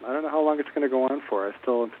I don't know how long it's going to go on for. I'm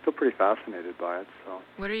still pretty fascinated by it. So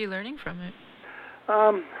what are you learning from it?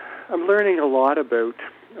 I'm learning a lot about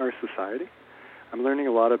our society. I'm learning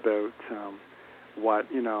a lot about what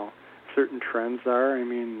certain trends are. I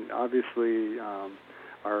mean, obviously,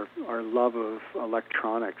 our love of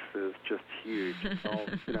electronics is just huge. So,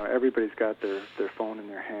 everybody's got their phone in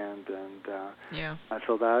their hand, and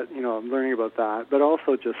so that I'm learning about that. But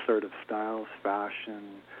also just sort of styles,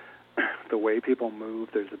 fashion, the way people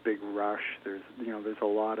move. There's a big rush. There's a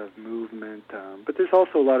lot of movement, but there's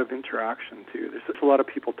also a lot of interaction too. There's just a lot of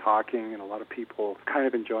people talking and a lot of people kind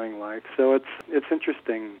of enjoying life. So it's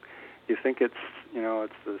interesting. You think it's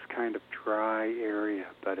this kind of dry area,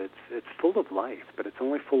 but it's full of life. But it's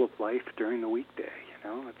only full of life during the weekday.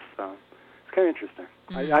 It's kind of interesting.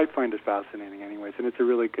 I find it fascinating, anyways, and it's a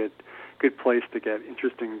really good place to get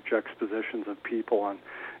interesting juxtapositions of people and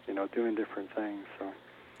doing different things. So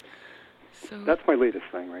that's my latest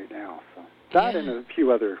thing right now. So that and a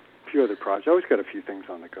few other projects. I always got a few things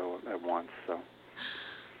on the go at once. So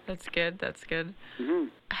that's good. Mm-hmm.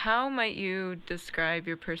 How might you describe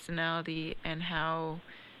your personality and how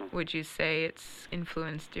would you say it's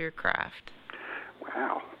influenced your craft?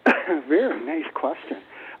 Wow, very nice question.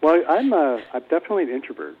 Well, I'm definitely an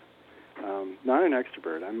introvert, not an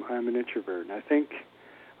extrovert. I'm an introvert, and I think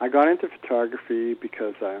I got into photography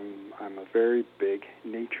because I'm a very big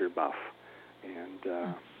nature buff, and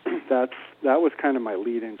that was kind of my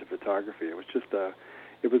lead into photography.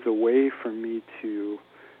 It was a way for me to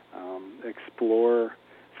explore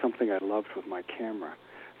something I loved with my camera.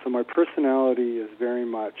 So my personality is very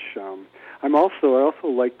much. I also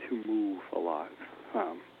like to move a lot.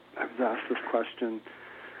 I was asked this question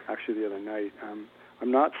actually the other night.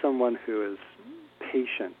 I'm not someone who is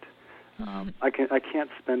patient. I can't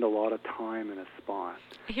spend a lot of time in a spot.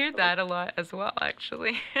 I hear that a lot as well,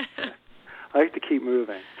 actually. I like to keep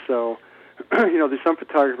moving. So, there's some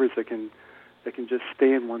photographers that can just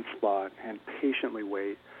stay in one spot and patiently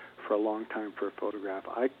wait for a long time for a photograph.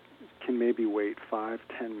 I can maybe wait 5-10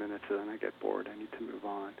 minutes and then I get bored. I need to move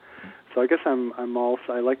on. So I guess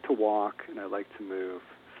I like to walk and I like to move.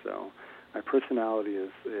 So my personality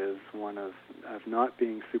is one of not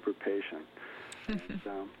being super patient. And,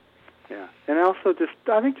 yeah, and also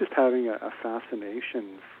I think just having a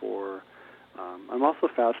fascination for. I'm also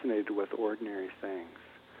fascinated with ordinary things.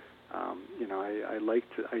 I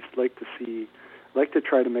like to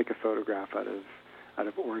try to make a photograph out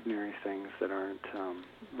of ordinary things that aren't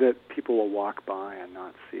that people will walk by and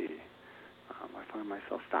not see. I find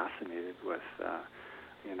myself fascinated with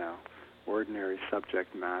ordinary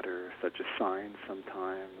subject matter, such as signs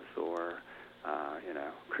sometimes, or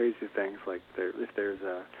crazy things like if there's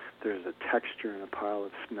a texture in a pile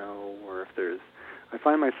of snow, or if I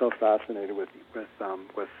find myself fascinated with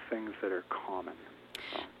things that are common.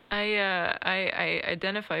 So. I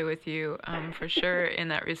identify with you for sure in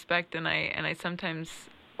that respect, and I sometimes,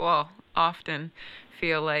 often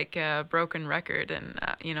feel like a broken record, and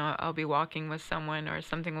I'll be walking with someone or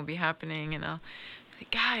something will be happening, and I'll be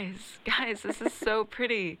like, guys, this is so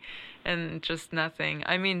pretty, and just nothing.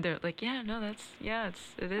 I mean, they're like, it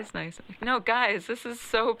is nice. I'm like, no, guys, this is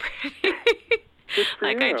so pretty.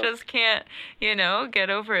 Like I just can't, get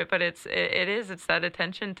over it. But it's that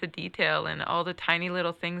attention to detail and all the tiny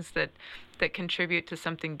little things that contribute to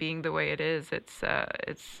something being the way it is. It's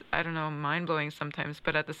I don't know, mind blowing sometimes,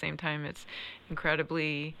 but at the same time, it's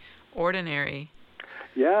incredibly ordinary.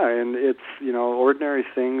 Yeah, and it's ordinary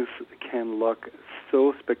things can look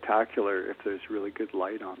so spectacular if there's really good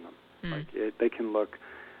light on them. Like they can look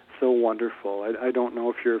so wonderful. I don't know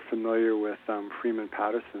if you're familiar with Freeman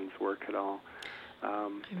Patterson's work at all.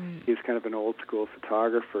 He's kind of an old school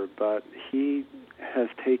photographer, but he has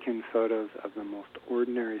taken photos of the most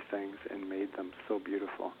ordinary things and made them so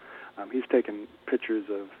beautiful. He's taken pictures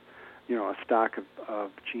of, a stack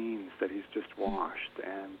of jeans that he's just washed,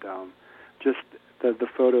 and just the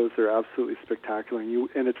photos are absolutely spectacular.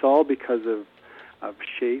 And it's all because of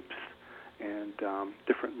shapes and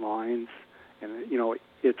different lines. And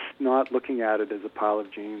it's not looking at it as a pile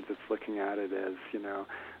of jeans. It's looking at it as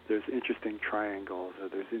there's interesting triangles, or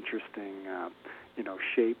there's interesting,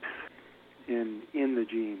 shapes in the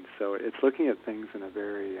jeans. So it's looking at things in a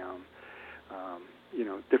very,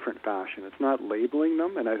 different fashion. It's not labeling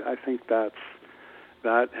them, and I think that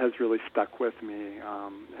has really stuck with me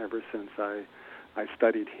ever since I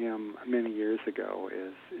studied him many years ago.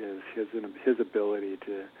 Is his ability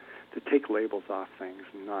to take labels off things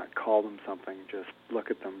and not call them something, just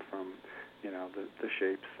look at them from the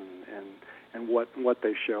shapes and what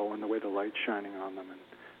they show and the way the light's shining on them. And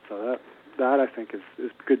so that I think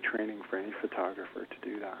is good training for any photographer to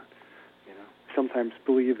do that. Sometimes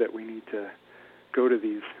believe that we need to go to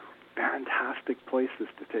these fantastic places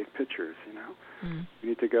to take pictures. You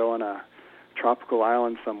need to go on a tropical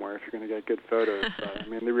island somewhere if you're going to get good photos. But,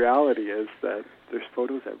 the reality is that there's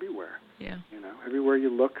photos everywhere. Yeah. Everywhere you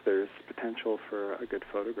look, there's potential for a good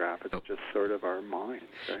photograph. It's just sort of our minds,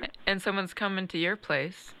 right? And someone's come into your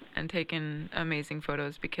place and taken amazing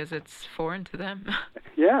photos because it's foreign to them.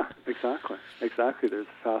 Yeah, exactly. There's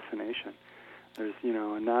a fascination. There's,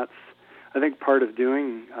 and that's, I think, part of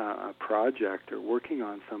doing a project or working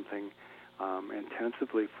on something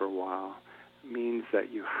intensively for a while means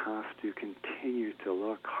that you have to continue to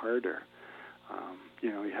look harder.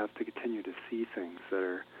 You have to continue to see things that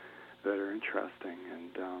are interesting,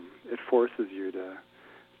 and it forces you to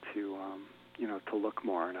look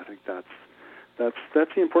more. And I think that's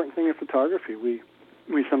the important thing in photography. We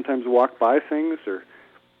sometimes walk by things, or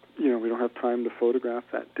we don't have time to photograph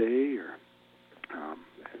that day, or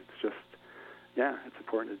it's just it's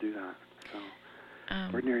important to do that. So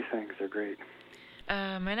ordinary things are great.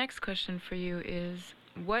 My next question for you is,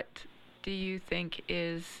 what do you think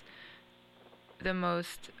is the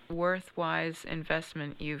most worthwhile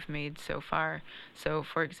investment you've made so far? So,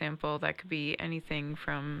 for example, that could be anything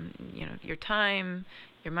from, your time,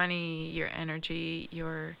 your money, your energy,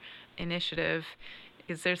 your initiative.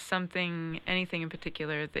 Is there anything in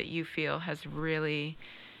particular that you feel has really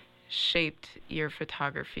shaped your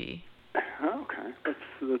photography? Okay,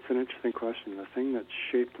 that's an interesting question. The thing that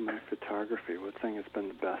shaped my photography, what thing has been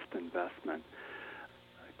the best investment?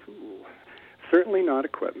 Ooh. Certainly not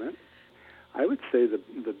equipment. I would say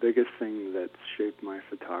the biggest thing that's shaped my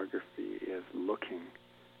photography is looking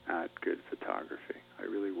at good photography. I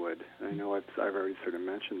really would. And I know I've already sort of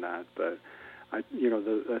mentioned that, but I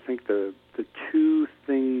think the two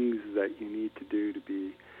things that you need to do to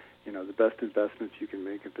be, the best investments you can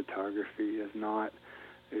make in photography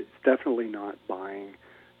it's definitely not buying,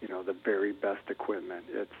 the very best equipment.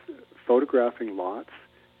 It's photographing lots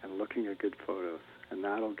and looking at good photos, and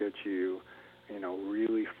that'll get you,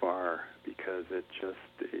 really far, because it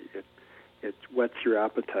whets your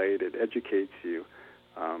appetite. It educates you.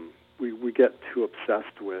 We get too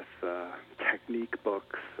obsessed with technique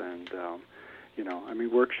books, and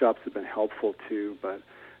workshops have been helpful too, but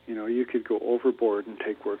you could go overboard and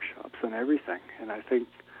take workshops on everything. And I think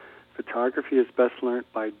photography is best learned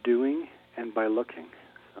by doing and by looking.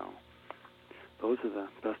 So those are the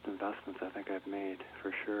best investments I think I've made,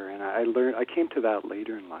 for sure. And I came to that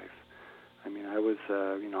later in life. I mean, I was,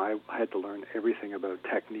 I had to learn everything about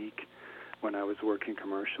technique when I was working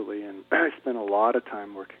commercially, and I spent a lot of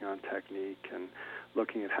time working on technique and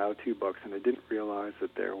looking at how-to books, and I didn't realize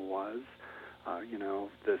that there was,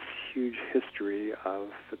 this huge history of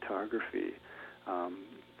photography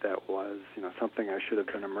that was, something I should have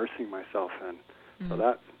been immersing myself in. Mm-hmm.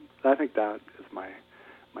 So I think that is my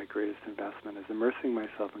greatest investment, is immersing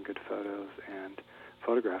myself in good photos and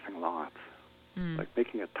photographing lots. Like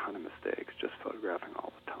making a ton of mistakes, just photographing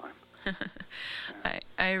all the time. Yeah.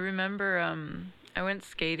 I remember I went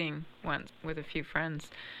skating once with a few friends,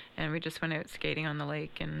 and we just went out skating on the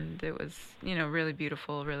lake, and it was, really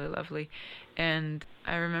beautiful, really lovely. And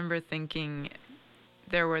I remember thinking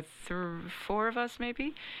there were 4 of us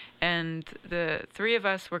maybe, and the 3 of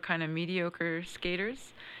us were kind of mediocre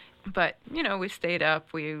skaters. But, we stayed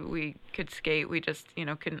up, we could skate, we just,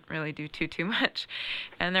 couldn't really do too much.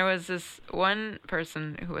 And there was this one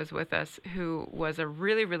person who was with us who was a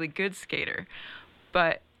really, really good skater,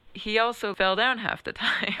 but he also fell down half the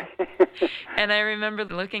time. And I remember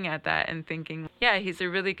looking at that and thinking, yeah, he's a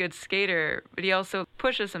really good skater, but he also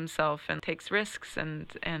pushes himself and takes risks, and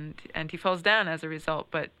he falls down as a result,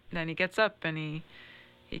 but then he gets up and he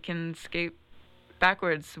can skate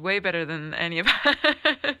backwards way better than any of us.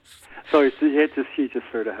 So he just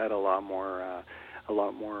sort of had a lot more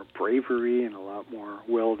bravery and a lot more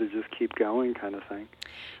will to just keep going, kind of thing.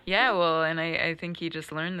 Yeah, well, and I think he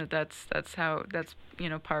just learned that's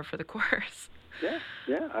par for the course. Yeah.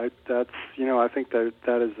 I think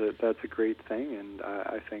that's a great thing, and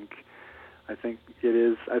I think it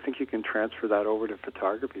is. I think you can transfer that over to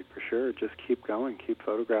photography for sure. Just keep going, keep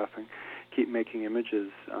photographing, keep making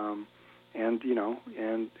images.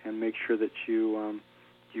 And make sure that you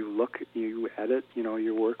edit,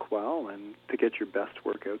 your work well, and to get your best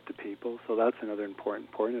work out to people. So that's another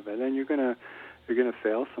important point of it. And you're gonna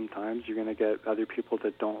fail sometimes. You're gonna get other people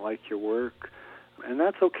that don't like your work, and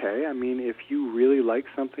that's okay. I mean, if you really like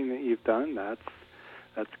something that you've done, that's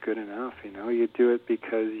good enough. You do it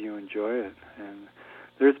because you enjoy it. And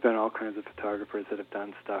there's been all kinds of photographers that have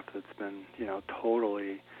done stuff that's been,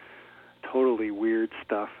 totally weird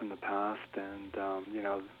stuff in the past, and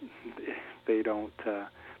they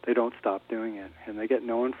don't stop doing it, and they get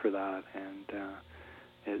known for that,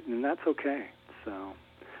 and that's okay. So,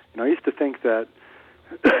 I used to think that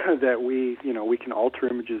that we can alter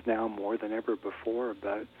images now more than ever before,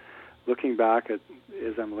 but looking back as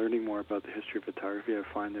I'm learning more about the history of photography, I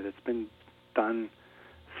find that it's been done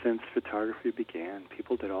since photography began.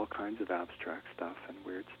 People did all kinds of abstract stuff and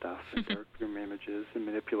weird stuff and darkroom images and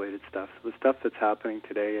manipulated stuff. So the stuff that's happening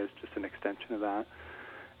today is just an extension of that.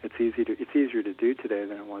 It's easier to do today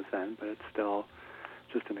than it was then, but it's still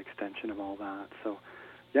just an extension of all that. So,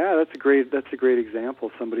 yeah, that's a great example.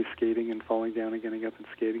 Somebody skating and falling down and getting up and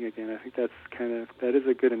skating again. I think that is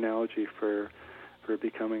a good analogy for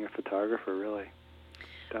becoming a photographer, really.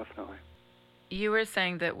 Definitely. You were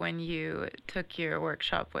saying that when you took your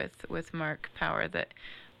workshop with Mark Power that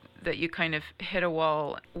you kind of hit a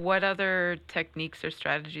wall. What other techniques or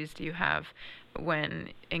strategies do you have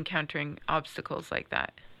when encountering obstacles like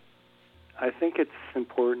that? I think it's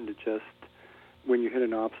important to just, when you hit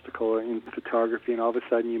an obstacle in photography and all of a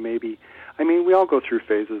sudden we all go through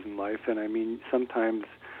phases in life, and sometimes,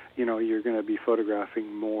 you're going to be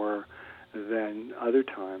photographing more than other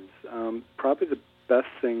times. Probably the best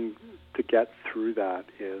thing to get through that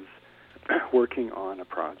is working on a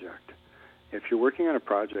project. If you're working on a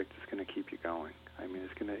project, it's going to keep you going. I mean,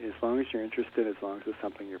 it's going to, as long as you're interested, as long as it's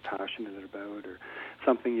something you're passionate about or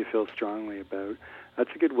something you feel strongly about, that's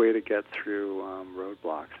a good way to get through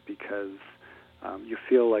roadblocks, because you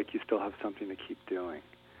feel like you still have something to keep doing.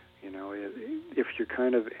 You know, if you're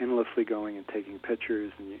kind of endlessly going and taking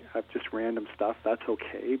pictures and you have just random stuff, that's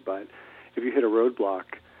okay. But if you hit a roadblock,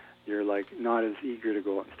 you're like not as eager to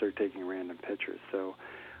go out and start taking random pictures. So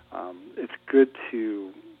it's good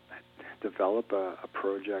to develop a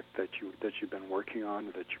project that you've been working on,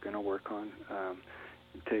 or that you're going to work on.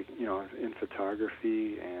 Take, you know, in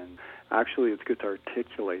photography, and actually it's good to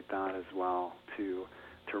articulate that as well, to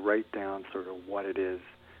write down sort of what it is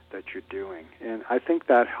that you're doing. And I think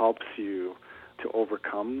that helps you to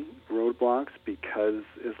overcome roadblocks, because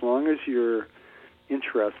as long as you're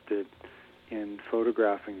interested in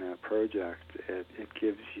photographing that project, it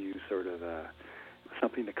gives you sort of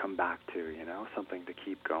something to come back to, you know, something to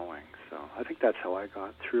keep going. So I think that's how I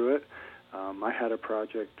got through it. I had a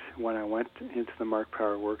project when I went into the Mark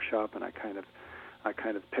Power workshop, and I kind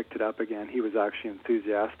of picked it up again. He was actually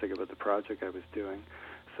enthusiastic about the project I was doing,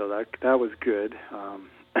 so that was good.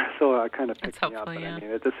 So I kind of picked me up, and I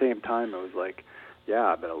mean, at the same time, I was like,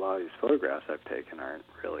 yeah, but a lot of these photographs I've taken aren't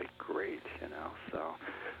really great, you know. So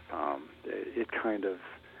it kind of,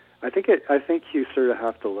 I think you sort of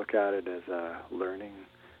have to look at it as a learning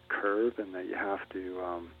curve, and that you have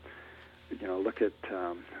to, you know, look at,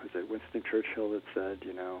 was it Winston Churchill that said,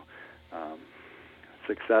 you know,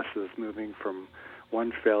 success is moving from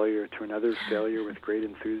one failure to another failure with great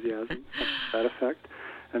enthusiasm, to that effect.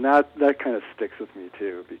 And that kind of sticks with me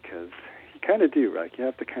too, because you kind of do, right? You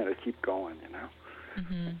have to kind of keep going, you know.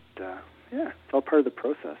 Mm-hmm. And, yeah, it's all part of the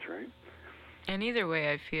process, right? And either way,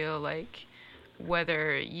 I feel like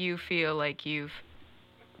whether you feel like you've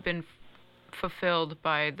been fulfilled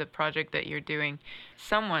by the project that you're doing,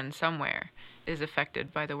 someone somewhere is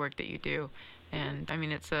affected by the work that you do. And I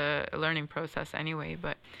mean, it's a learning process anyway,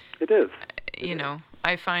 but it is. You know,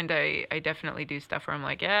 I find I definitely do stuff where I'm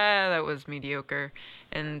like, yeah, that was mediocre.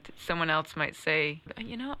 And someone else might say,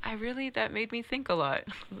 you know, that made me think a lot.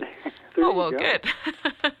 Oh, well, good.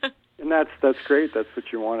 And that's great. That's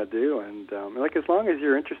what you want to do. And like, as long as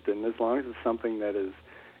you're interested, and as long as it's something that is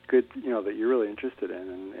good, you know, that you're really interested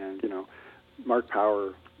in. And you know, Mark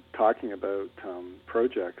Power talking about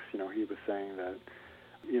projects, you know, he was saying that,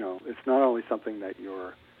 you know, it's not only something that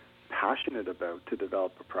you're passionate about to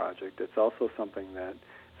develop a project, it's also something that,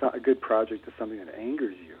 it's not a good project is something that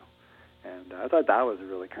angers you. And I thought that was a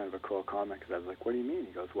really kind of a cool comment, because I was like, what do you mean?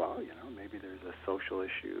 He goes, well, you know, maybe there's a social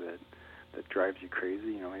issue that drives you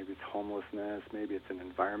crazy. You know, maybe it's homelessness, maybe it's an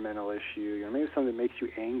environmental issue, you know, maybe something that makes you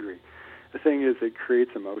angry. The thing is, it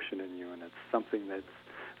creates emotion in you, and it's something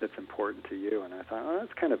that's important to you. And I thought, oh,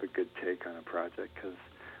 that's kind of a good take on a project, because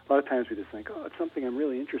a lot of times we just think, oh, it's something I'm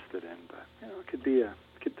really interested in, but you know, it could be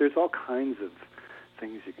there's all kinds of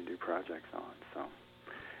things you can do projects on. So,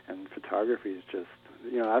 and photography is just,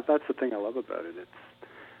 you know, that's the thing I love about it.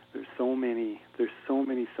 There's so many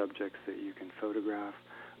subjects that you can photograph.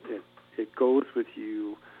 It goes with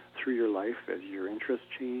you through your life as your interests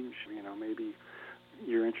change. You know, maybe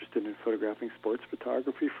you're interested in photographing sports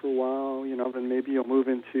photography for a while. You know, then maybe you'll move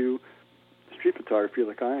into street photography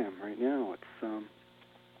like I am right now.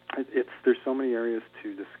 There's so many areas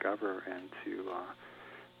to discover and to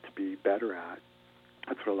be better at.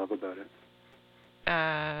 That's what I love about it.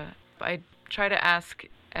 I try to ask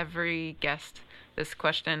every guest this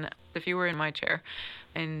question. If you were in my chair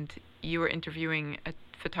and you were interviewing a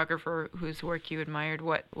photographer whose work you admired,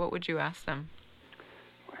 what would you ask them?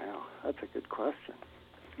 Wow, that's a good question.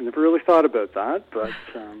 I never really thought about that, but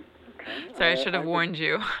okay. Sorry, I should have warned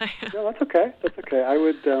you. No, that's okay. That's okay. I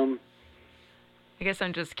would. I guess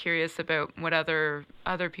I'm just curious about what other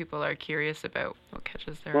people are curious about. What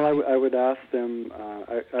catches their eye? Well, I would ask them.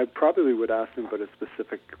 I probably would ask them about a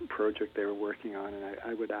specific project they were working on, and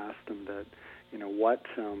I would ask them that, you know, what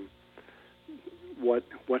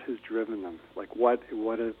has driven them? Like, what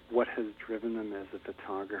has driven them as a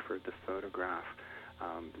photographer to photograph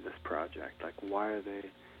this project? Like, why are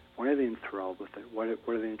they enthralled with it? What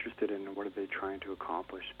are they interested in, and what are they trying to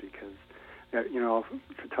accomplish? Because, you know,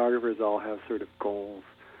 photographers all have sort of goals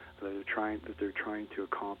that they're trying to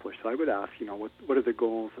accomplish. So I would ask, you know, what are the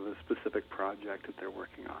goals of a specific project that they're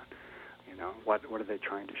working on? You know, what are they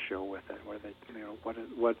trying to show with it? What are they, you know,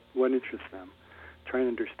 what interests them? Try and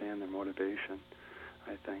understand their motivation,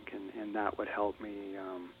 I think, and that would help me.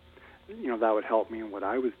 You know, that would help me in what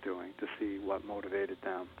I was doing to see what motivated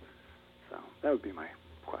them. So that would be my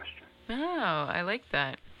question. Oh, I like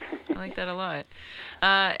that. I like that a lot.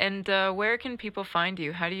 And where can people find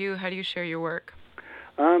you? How do you share your work?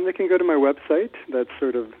 They can go to my website. That's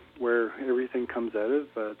sort of where everything comes out of.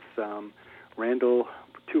 It's Randall,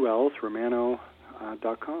 2Ls,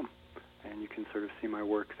 Romano.com. And you can sort of see my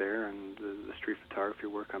work there and the street photography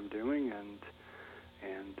work I'm doing. And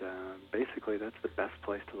basically, that's the best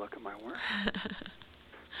place to look at my work.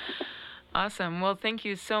 Awesome. Well, thank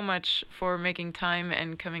you so much for making time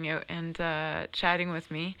and coming out and chatting with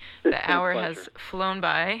me. The hour has flown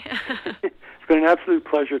by. It's been an absolute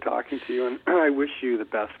pleasure talking to you, and I wish you the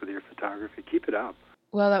best with your photography. Keep it up.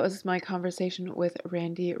 Well, that was my conversation with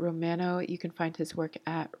Randy Romano. You can find his work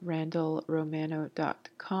at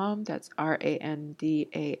randallromano.com. That's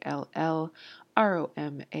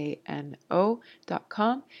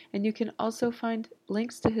RandallRomano.com. And you can also find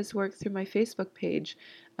links to his work through my Facebook page.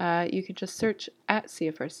 You can just search at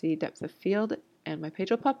CFRC Depth of Field and my page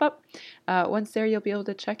will pop up. Once there, you'll be able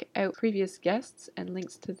to check out previous guests and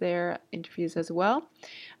links to their interviews as well.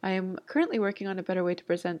 I am currently working on a better way to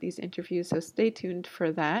present these interviews, so stay tuned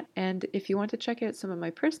for that. And if you want to check out some of my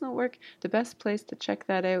personal work, the best place to check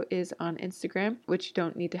that out is on Instagram, which you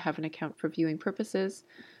don't need to have an account for viewing purposes.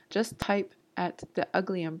 Just type at The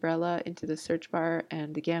Ugly Umbrella into the search bar,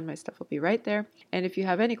 and again, my stuff will be right there. And if you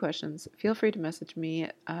have any questions, feel free to message me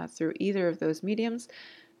through either of those mediums.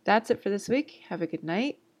 That's it for this week. Have a good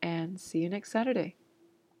night and see you next Saturday.